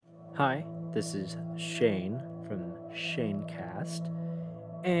Hi, this is Shane from Shanecast,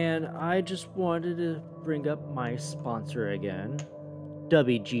 and I just wanted to bring up my sponsor again,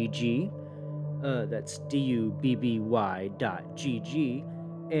 WGG. That's DUBBY.GG,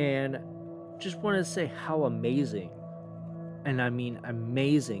 and just wanted to say how amazing, and I mean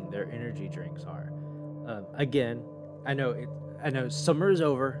amazing, their energy drinks are. Again, I know it. I know summer is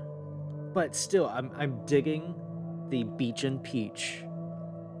over, but still, I'm digging the Beach and Peach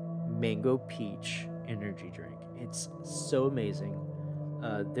mango peach energy drink. It's so amazing.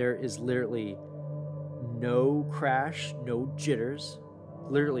 There is literally no crash, no jitters,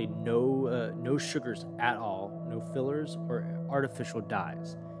 literally no sugars at all, no fillers or artificial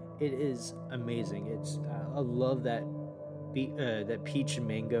dyes. It is amazing. I love that peach and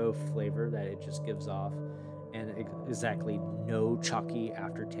mango flavor that it just gives off, and exactly no chalky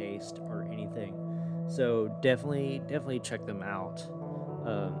aftertaste or anything. So definitely check them out.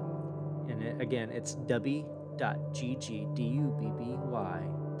 Again, it's dubby.gg, dubby.gg.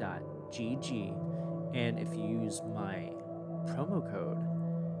 And if you use my promo code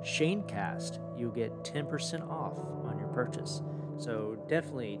Shanecast, you'll get 10% off on your purchase. So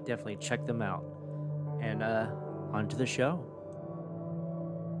definitely check them out. And on to the show.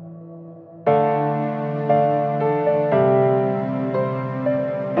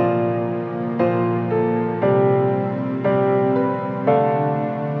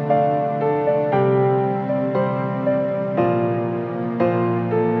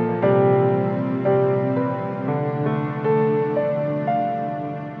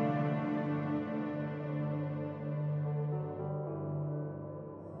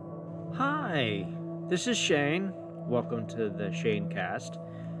 Hi, this is Shane. Welcome to the Shane Cast.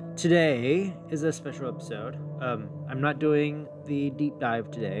 Today is a special episode. I'm not doing the deep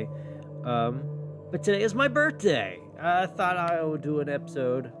dive today, um, but today is my birthday. I thought I would do an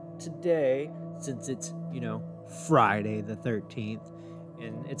episode today since it's, Friday the 13th,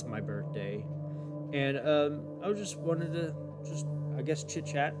 and it's my birthday. And I just wanted to I guess, chit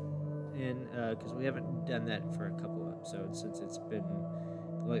chat, and because we haven't done that for a couple of episodes since it's been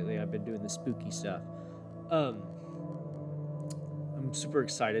lately. I've been doing the spooky stuff. Um, I'm super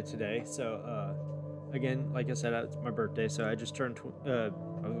excited today. So, again, like I said, it's my birthday, so I just turned. I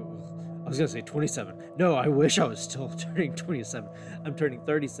was gonna say 27. No, I wish I was still turning 27. I'm turning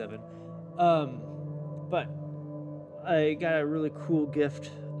 37. Um, but I got a really cool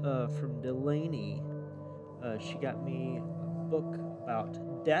gift from Delaney. She got me a book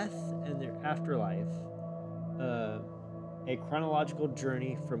about death and their afterlife. Uh, a chronological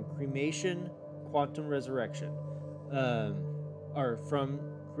journey from cremation, quantum resurrection, um, or from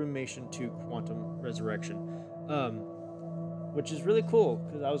cremation to quantum resurrection, um, which is really cool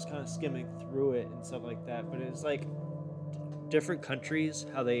because I was kind of skimming through it and stuff like that. But it's like different countries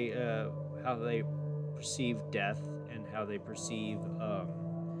how they perceive death and how they perceive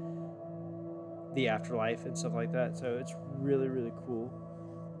the afterlife and stuff like that. So it's really cool.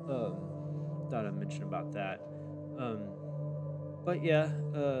 Thought I'd mention about that. Um, but yeah,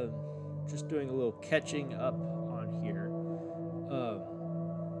 just doing a little catching up on here.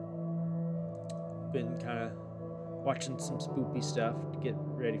 Been kind of watching some spoopy stuff to get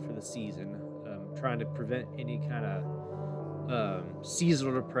ready for the season. Trying to prevent any kind of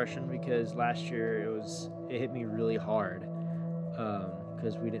seasonal depression because last year it hit me really hard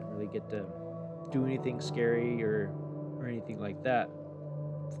because we didn't really get to do anything scary or anything like that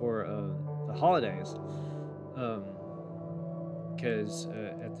for the holidays. Because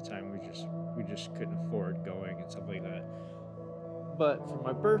at the time we just couldn't afford going and stuff like that. But for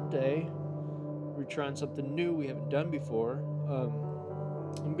my birthday, we're trying something new we haven't done before.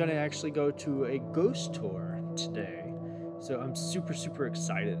 I'm gonna actually go to a ghost tour today, so I'm super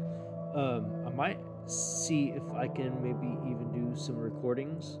excited. I might see if I can maybe even do some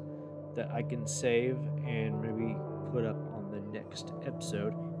recordings that I can save and maybe put up on the next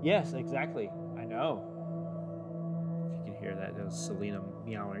episode. Yes, exactly. I know. If you can hear that was Selena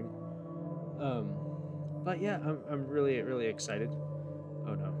meowing. Um, but yeah, I'm really excited.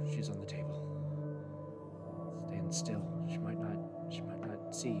 Oh no, she's on the table. Stand still. She might not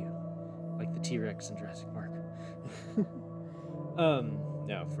see you. Like the T-Rex in Jurassic Park.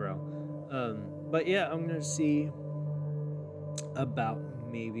 No, for real. But yeah, I'm gonna see about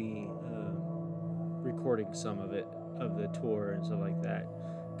maybe recording some of it, of the tour and stuff like that,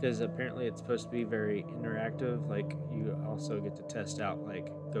 because apparently it's supposed to be very interactive. Like you also get to test out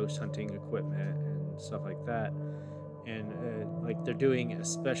like ghost hunting equipment and stuff like that. And like they're doing a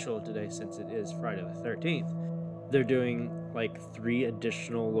special today since it is Friday the 13th. They're doing like 3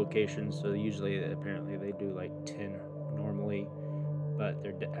 additional locations. So usually, apparently, they do like 10 normally, but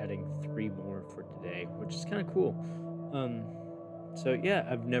they're adding 3 more for today, which is kind of cool. Um, so yeah,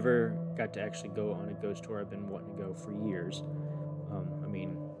 I've never got to actually go on a ghost tour. I've been wanting to go for years. I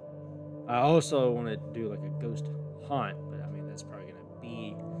mean, I also want to do like a ghost hunt, but I mean that's probably gonna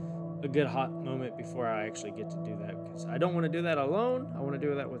be a good hot moment before I actually get to do that because I don't want to do that alone. I want to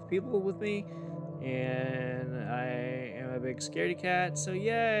do that with people with me, and I am a big scaredy cat. So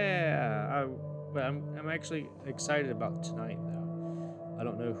yeah, but I'm actually excited about tonight though. I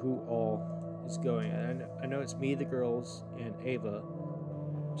don't know who all is going. I know it's me, the girls, and Ava.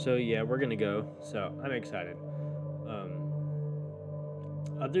 So yeah, we're gonna go. So I'm excited. Um,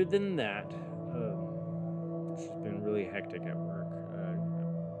 Other than that, it's just been really hectic at work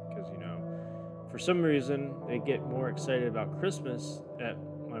because for some reason they get more excited about Christmas at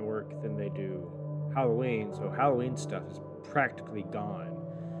my work than they do Halloween. So Halloween stuff is practically gone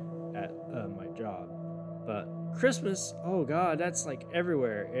at my job, but Christmas, oh god, that's like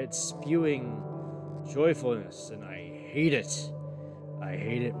everywhere. It's spewing joyfulness, and I hate it. I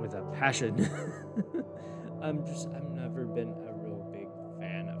hate it with a passion. I've never been a real big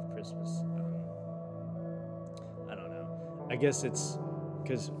fan of Christmas. I don't know. I guess it's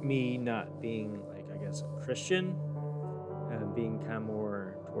because me not being like, I guess, a Christian, being kind of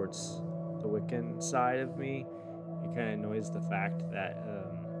more towards the Wiccan side of me, it kind of annoys the fact that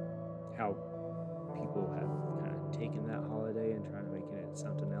how people have kind of taken that holiday and trying to make it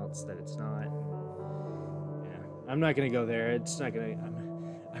something else that it's not. Yeah, I'm not gonna go there. It's not gonna.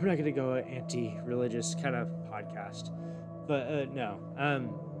 I'm not gonna go anti-religious kind of podcast, but no.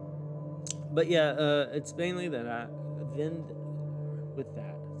 But yeah, it's mainly that then with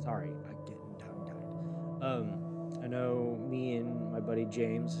that. Sorry, I'm getting tongue-tied. I know me and my buddy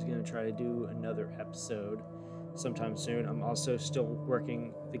James is gonna try to do another episode sometime soon. I'm also still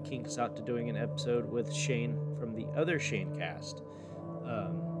working the kinks out to doing an episode with Shane from the other Shane cast.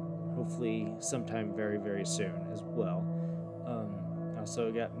 Hopefully sometime very, very soon as well. I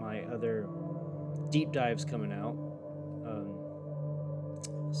also got my other deep dives coming out.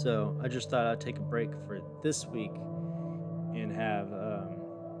 So I just thought I'd take a break for this week and have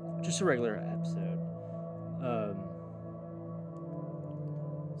just a regular episode.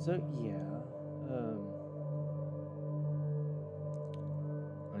 So yeah.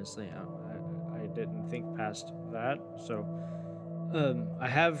 Honestly, I didn't think past that. So I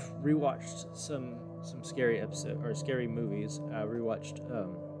have rewatched some scary episode or scary movies. I rewatched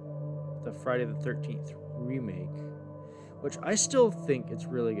the Friday the 13th remake, which I still think it's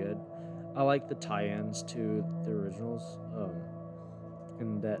really good. I like the tie-ins to the originals,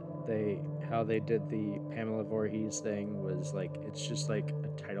 and that how they did the Pamela Voorhees thing was like it's just like a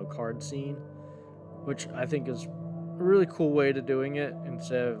title card scene, which I think is a really cool way to doing it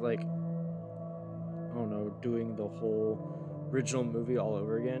instead of like I don't know doing the whole original movie all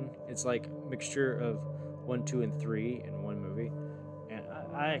over again. It's like a mixture of 1, 2, and 3 in one movie, and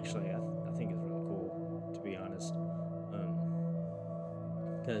I think it's really cool, to be honest,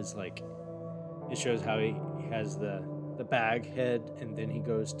 because like it shows how he has the bag head, and then he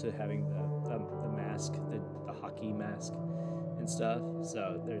goes to having the mask, the hockey mask and stuff.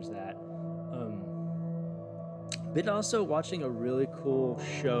 So there's that. Been also watching a really cool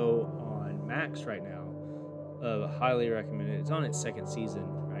show on Max right now. Highly recommend it. It's on its 2nd season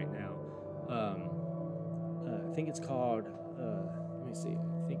right now. I think it's called. Let me see.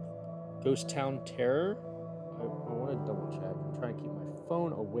 I think Ghost Town Terror. I want to double check. I'm trying to keep my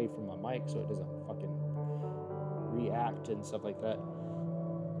phone away from my mic so it doesn't fucking react and stuff like that.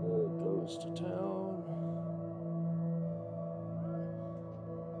 Ghost Town.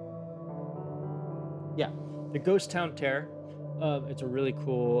 Yeah, the Ghost Town Terror. It's a really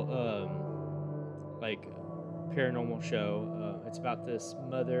cool like paranormal show. It's about this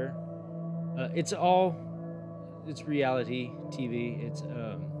mother. It's reality TV.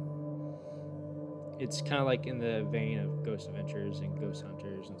 It's kind of like in the vein of Ghost Adventures and Ghost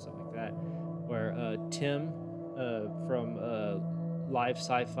Hunters and stuff like that, where Tim from Live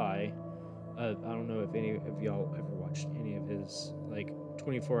Sci-Fi. I don't know if any of y'all ever watched any of his like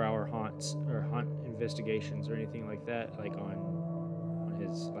 24-hour haunts or haunt investigations or anything like that, like on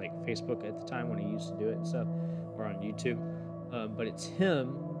his like Facebook at the time when he used to do it and stuff, or on YouTube. But it's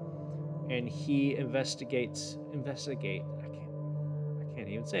him, and he investigates. I can't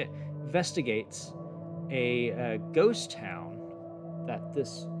even say it. Investigates a ghost town that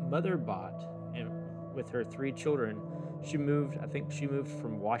this mother bought, and with her 3 children, she moved. I think she moved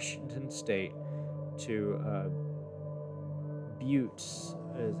from Washington State to Butte.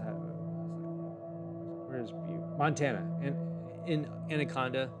 Where's Butte? Montana, and in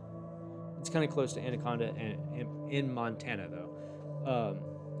Anaconda. It's kind of close to Anaconda and in Montana though.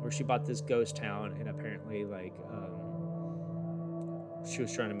 where she bought this ghost town, and apparently she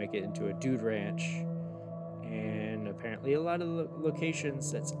was trying to make it into a dude ranch, and apparently a lot of the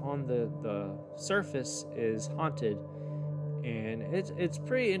locations that's on the surface is haunted, and it's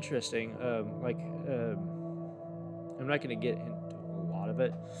pretty interesting. I'm not going to get into a lot of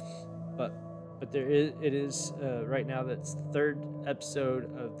it, but it is right now, that's the third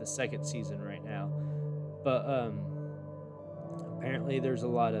episode of the second season right now. But apparently there's a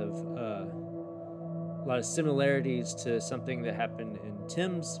lot of similarities to something that happened in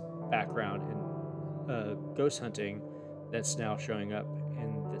Tim's background in ghost hunting that's now showing up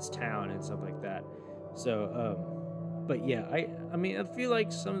in this town and stuff like that. So but yeah, I mean, I feel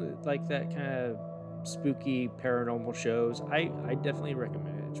like some of like that kind of spooky paranormal shows, I definitely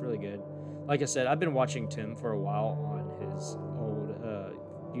recommend it. It's really good. Like I said, I've been watching Tim for a while on his old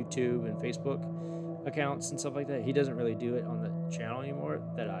YouTube and Facebook accounts and stuff like that. He doesn't really do it on the channel anymore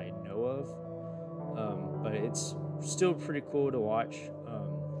that I know of, but it's still pretty cool to watch.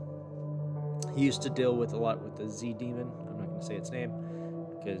 He used to deal with a lot with the Z Demon. I'm not going to say its name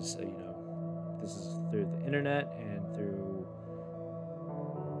because this is through the internet and through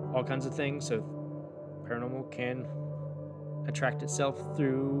all kinds of things. So paranormal can attract itself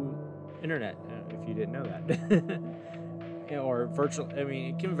through internet, if you didn't know that. Or virtual. I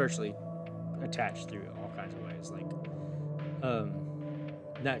mean, it can virtually attach through all kinds of ways. Like,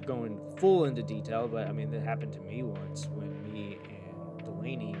 not going full into detail, but I mean, that happened to me once when me and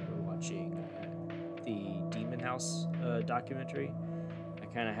Delaney were watching the Demon House documentary. I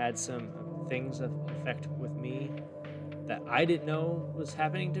kind of had some things affect with me that I didn't know was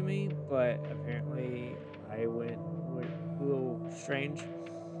happening to me, but apparently I went a little strange.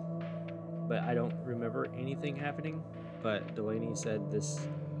 But I don't remember anything happening. But Delaney said this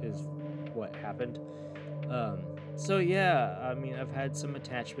is what happened. So yeah, I mean, I've had some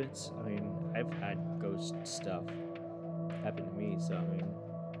attachments. I mean, I've had ghost stuff happen to me. So I mean,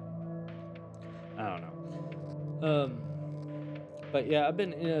 I don't know. But yeah, I've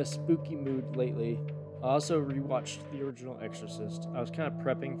been in a spooky mood lately. I also rewatched the original Exorcist. I was kind of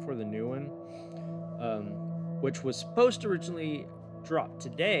prepping for the new one, which was supposed to originally drop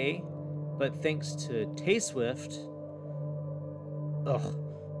today, but thanks to Tay-Swift,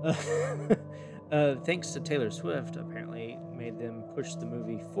 thanks to Taylor Swift, apparently made them push the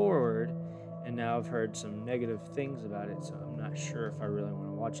movie forward, and now I've heard some negative things about it, so I'm not sure if I really want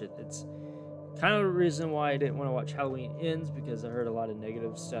to watch it. It's kind of the reason why I didn't want to watch Halloween Ends, because I heard a lot of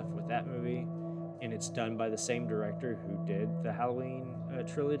negative stuff with that movie, and it's done by the same director who did the Halloween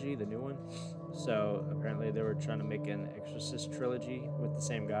trilogy, the new one. So apparently they were trying to make an Exorcist trilogy with the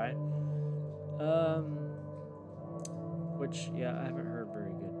same guy. Which, yeah, I haven't heard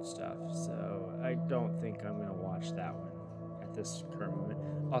very good stuff, so I don't think I'm going to watch that one at this current moment.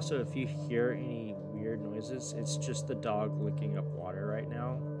 Also, if you hear any weird noises, it's just the dog licking up water right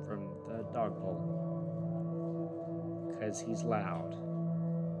now from the dog bowl, because he's loud.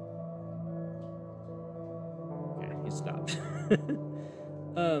 Okay, he stopped.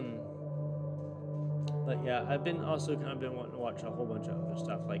 But yeah, I've been also kind of been wanting to watch a whole bunch of other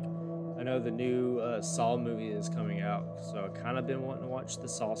stuff. Like, I know the new Saw movie is coming out, so I've kind of been wanting to watch the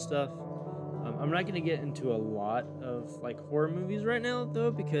Saw stuff. I'm not going to get into a lot of like horror movies right now,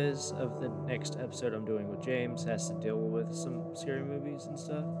 though, because of the next episode I'm doing with James has to deal with some scary movies and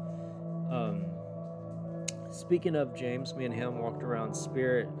stuff. Speaking of James, me and him walked around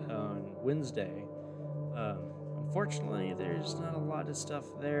Spirit on Wednesday. Unfortunately, there's not a lot of stuff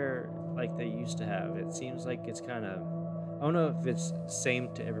there like they used to have. It seems like it's kind of, I don't know if it's the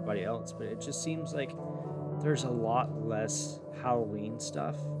same to everybody else, but it just seems like there's a lot less Halloween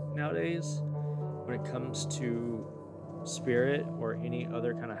stuff nowadays when it comes to Spirit or any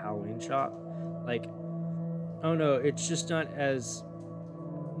other kind of Halloween shop. Like, I don't know, it's just not as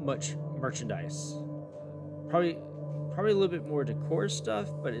much merchandise. Probably a little bit more decor stuff,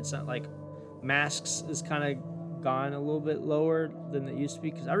 but it's not like masks is kind of gone a little bit lower than it used to be,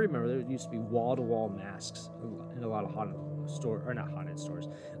 because I remember there used to be wall-to-wall masks in a lot of a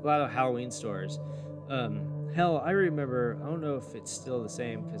lot of Halloween stores. Hell, I remember, I don't know if it's still the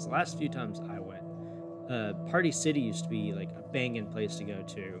same, because the last few times I went, Party City used to be like a banging place to go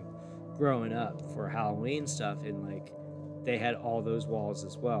to growing up for Halloween stuff, and like they had all those walls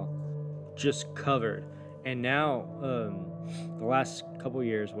as well, just covered. And now the last couple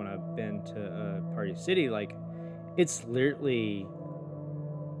years when I've been to Party City, like, it's literally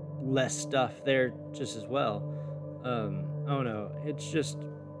less stuff there just as well. I don't know, it's just,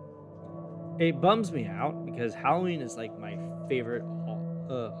 it bums me out, because Halloween is like my favorite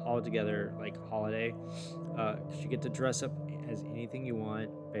altogether like holiday, because you get to dress up as anything you want.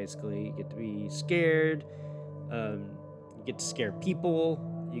 Basically, you get to be scared. You get to scare people.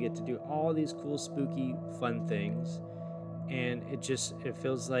 You get to do all these cool, spooky, fun things, and it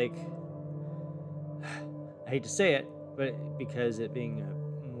feels like I hate to say it, but because it being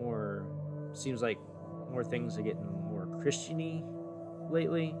seems like more things are getting more Christiany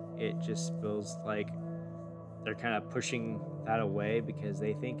lately. It just feels like they're kind of pushing that away because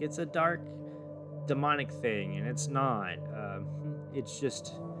they think it's a dark, demonic thing, and it's not.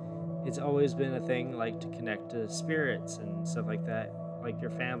 It's always been a thing like to connect to spirits and stuff like that, like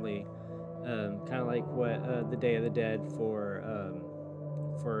your family. Kind of like what the Day of the Dead for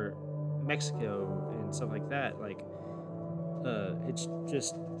Mexico and stuff like that. Like, uh, it's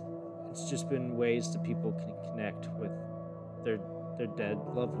just it's just been ways that people can connect with their their dead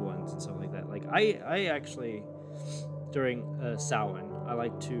loved ones and stuff like that. Like I actually during Samhain, I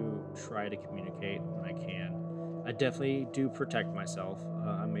like to try to communicate when I can. I definitely do protect myself.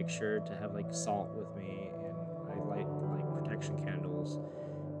 I make sure to have like salt with me, and I light like protection candles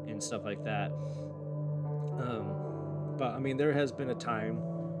and stuff like that. But I mean, there has been a time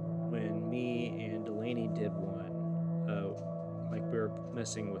when me and Delaney did one. Like we were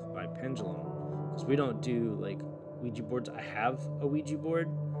messing with my pendulum because we don't do like Ouija boards. I have a Ouija board.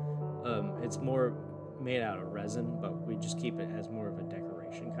 It's more made out of resin, but we just keep it as more of a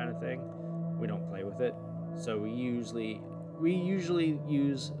decoration kind of thing. We don't play with it, so we usually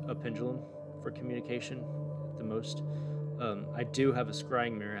use a pendulum for communication the most. I do have a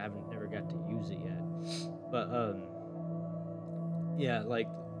scrying mirror. I haven't never got to use it yet, but yeah, like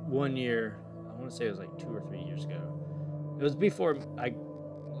one year, I want to say it was like 2 or 3 years ago. It was before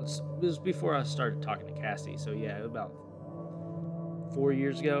I started talking to Cassie. So yeah, about 4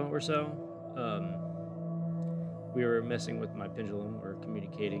 years ago or so. We were messing with my pendulum or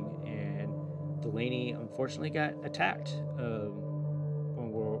communicating, and Delaney unfortunately got attacked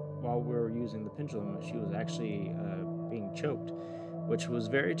while we were using the pendulum. She was actually being choked, which was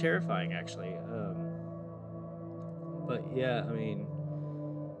very terrifying, actually. But yeah, I mean,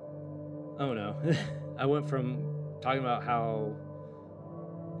 I don't know. I went from talking about how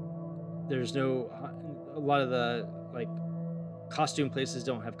there's no a lot of the like costume places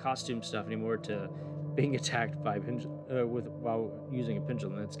don't have costume stuff anymore to being attacked by with while using a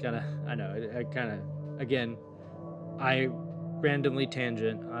pendulum. It's kind of I know I kind of again I randomly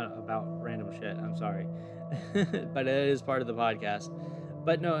tangent about random shit. I'm sorry, but it is part of the podcast.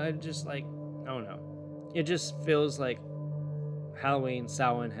 But no, I just like I don't know. It just feels like Halloween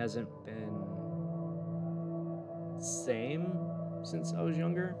Samhain hasn't been same since I was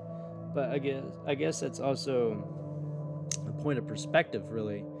younger. But I guess that's also a point of perspective,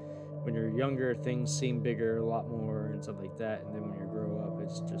 really. When you're younger, things seem bigger, a lot more, and stuff like that. And then when you grow up,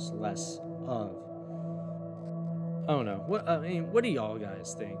 it's just less of. I don't know. What do y'all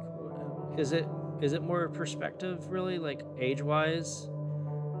guys think? Is it more perspective, really, like age wise,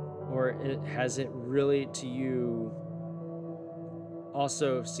 or has it really to you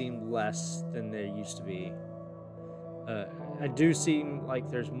also seemed less than they used to be? Uh, I do seem like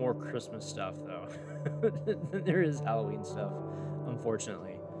there's more Christmas stuff though than there is Halloween stuff,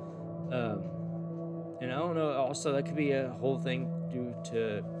 unfortunately. Um, and I don't know. Also, that could be a whole thing due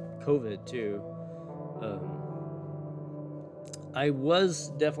to COVID too. Um, I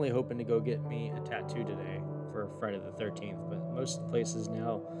was definitely hoping to go get me a tattoo today for Friday the 13th, but most places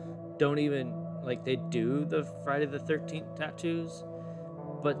now don't even like they do the Friday the 13th tattoos,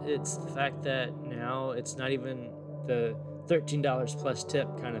 but it's the fact that now it's not even the $13 plus tip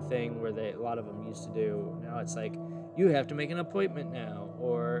kind of thing where a lot of them used to do. Now it's like you have to make an appointment now,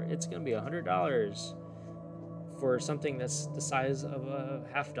 or it's gonna be $100 for something that's the size of a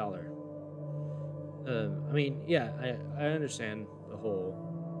half dollar. I mean, yeah, I understand the whole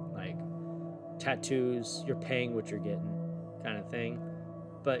like tattoos, you're paying what you're getting kind of thing,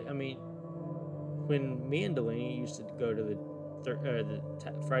 but I mean, when me and Delaney used to go to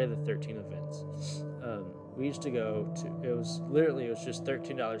Friday the 13th events, we used to go to. It was just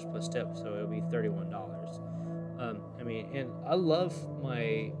 $13 plus tip, so it would be $31. I mean, and I love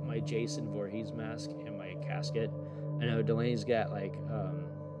my Jason Voorhees mask and my casket. I know Delaney's got like I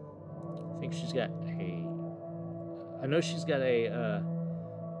think she's got a. I know she's got uh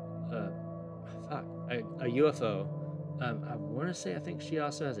fuck, a UFO. I want to say I think she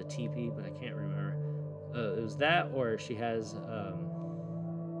also has a TP, but I can't remember. It was that, or she has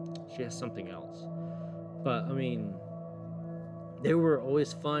something else. But I mean, they were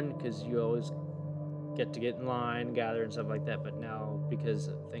always fun because you always get in line, gather, and stuff like that. But now, because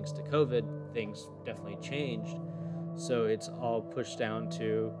thanks to COVID, things definitely changed. So it's all pushed down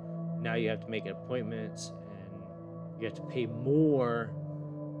to now you have to make appointments, and you have to pay more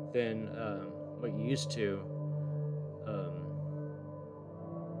than what you used to.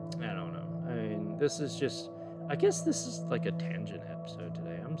 I don't know. I mean, this is just. I guess this is like a tangent episode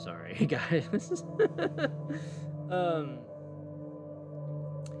today. I'm sorry, guys. um.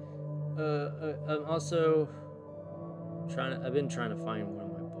 I'm also I've been trying to find one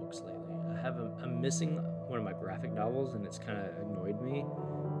of my books lately. I'm missing one of my graphic novels, and it's kind of annoyed me.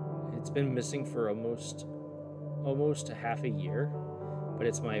 It's been missing for almost a half a year, but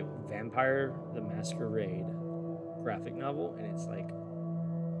it's my Vampire the Masquerade graphic novel, and it's like,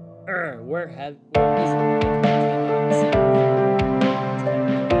 where is it? I cannot see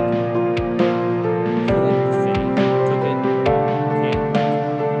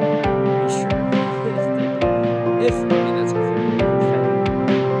if I mean that's a thing.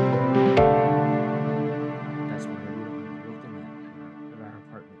 That's why we don't have welcome at our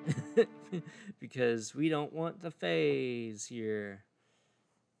apartment because we don't want the Fays here.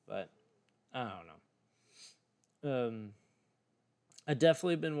 But I don't know. I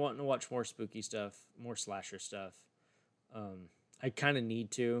definitely been wanting to watch more spooky stuff, more slasher stuff. I kind of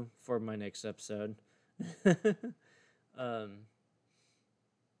need to for my next episode.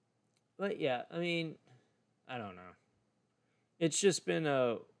 But yeah, I mean, I don't know. It's just been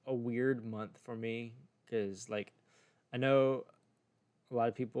a weird month for me because, like, I know a lot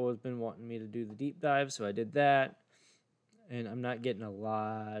of people have been wanting me to do the deep dive, so I did that. And I'm not getting a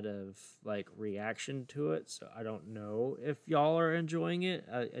lot of, like, reaction to it, so I don't know if y'all are enjoying it.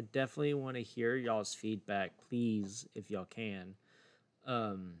 I definitely want to hear y'all's feedback, please, if y'all can.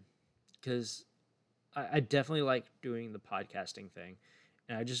 Because I definitely like doing the podcasting thing.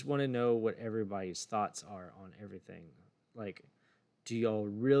 And I just want to know what everybody's thoughts are on everything. Like, do y'all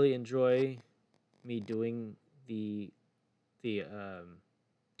really enjoy me doing the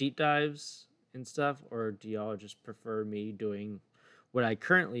deep dives and stuff, or do y'all just prefer me doing what I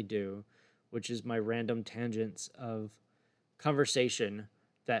currently do, which is my random tangents of conversation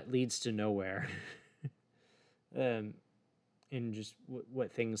that leads to nowhere, and just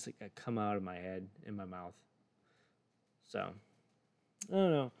what things that come out of my head in my mouth. So I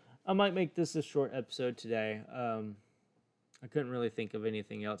don't know. I might make this a short episode today. I couldn't really think of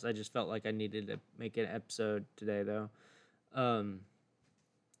anything else. I just felt like I needed to make an episode today, though.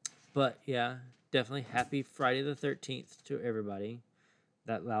 But yeah, definitely happy Friday the 13th to everybody.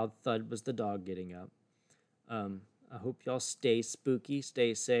 That loud thud was the dog getting up. I hope y'all stay spooky,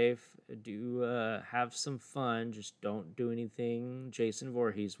 stay safe, do have some fun. Just don't do anything Jason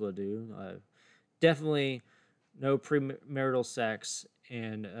Voorhees will do. Definitely no premarital sex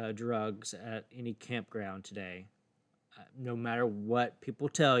and drugs at any campground today. No matter what people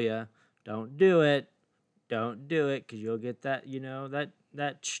tell you, don't do it. Don't do it because you'll get that,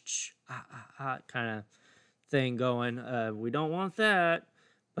 that kind of thing going. We don't want that.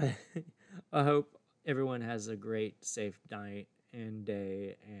 But I hope everyone has a great, safe night and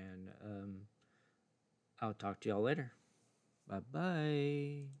day. And I'll talk to y'all later.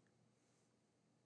 Bye-bye.